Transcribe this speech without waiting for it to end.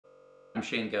I'm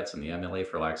Shane Getz, the MLA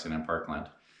for Laxton and Parkland,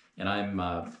 and I'm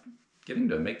getting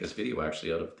to make this video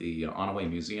actually out of the Onaway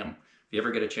Museum. If you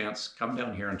ever get a chance, come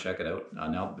down here and check it out.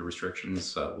 Now that the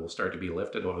restrictions will start to be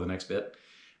lifted over the next bit,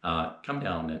 come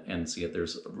down and see it.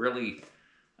 There's really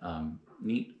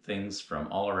neat things from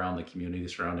all around the community,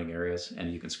 surrounding areas,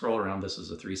 and you can scroll around. This is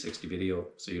a 360 video,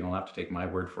 so you don't have to take my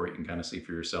word for it. You can kind of see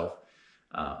for yourself.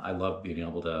 I love being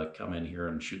able to come in here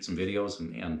and shoot some videos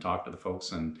and talk to the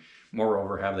folks, and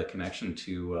moreover have the connection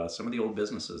to some of the old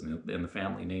businesses and the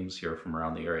family names here from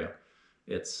around the area.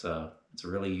 It's a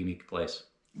really unique place.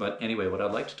 But anyway, what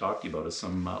I'd like to talk to you about is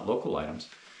some local items.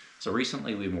 So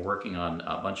recently we've been working on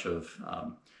a bunch of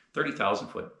 30,000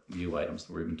 foot view items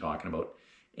that we've been talking about,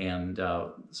 and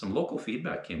some local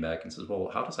feedback came back and says,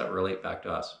 well, how does that relate back to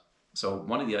us? So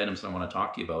one of the items I want to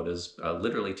talk to you about is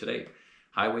literally today,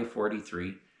 Highway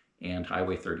 43 and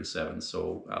Highway 37.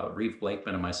 So Reve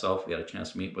Blakeman and myself, we had a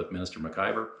chance to meet with Minister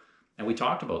McIver, and we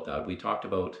talked about that. We talked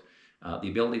about the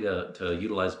ability to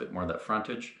utilize a bit more of that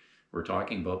frontage. We're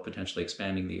talking about potentially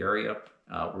expanding the area.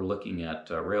 We're looking at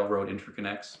railroad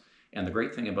interconnects. And the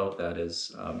great thing about that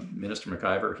is Minister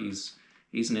McIver,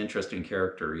 he's an interesting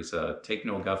character. He's a take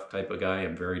no guff type of guy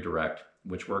and very direct,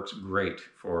 which works great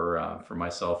for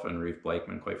myself and Reve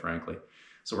Blakeman, quite frankly.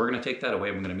 So we're going to take that away.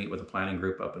 I'm going to meet with a planning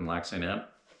group up in Lac St. Anne.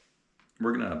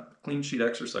 We're going to clean sheet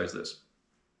exercise this.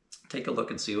 Take a look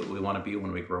and see what we want to be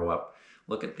when we grow up.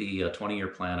 Look at the 20-year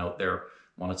plan out there.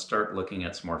 Want to start looking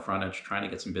at some more frontage, trying to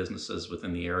get some businesses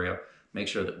within the area. Make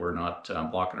sure that we're not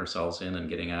blocking ourselves in and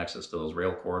getting access to those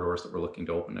rail corridors that we're looking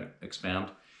to open and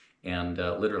expand. And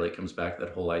literally it comes back to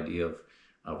that whole idea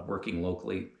of working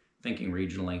locally, thinking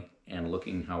regionally, and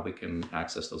looking how we can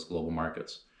access those global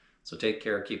markets. So take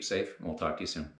care, keep safe, and we'll talk to you soon.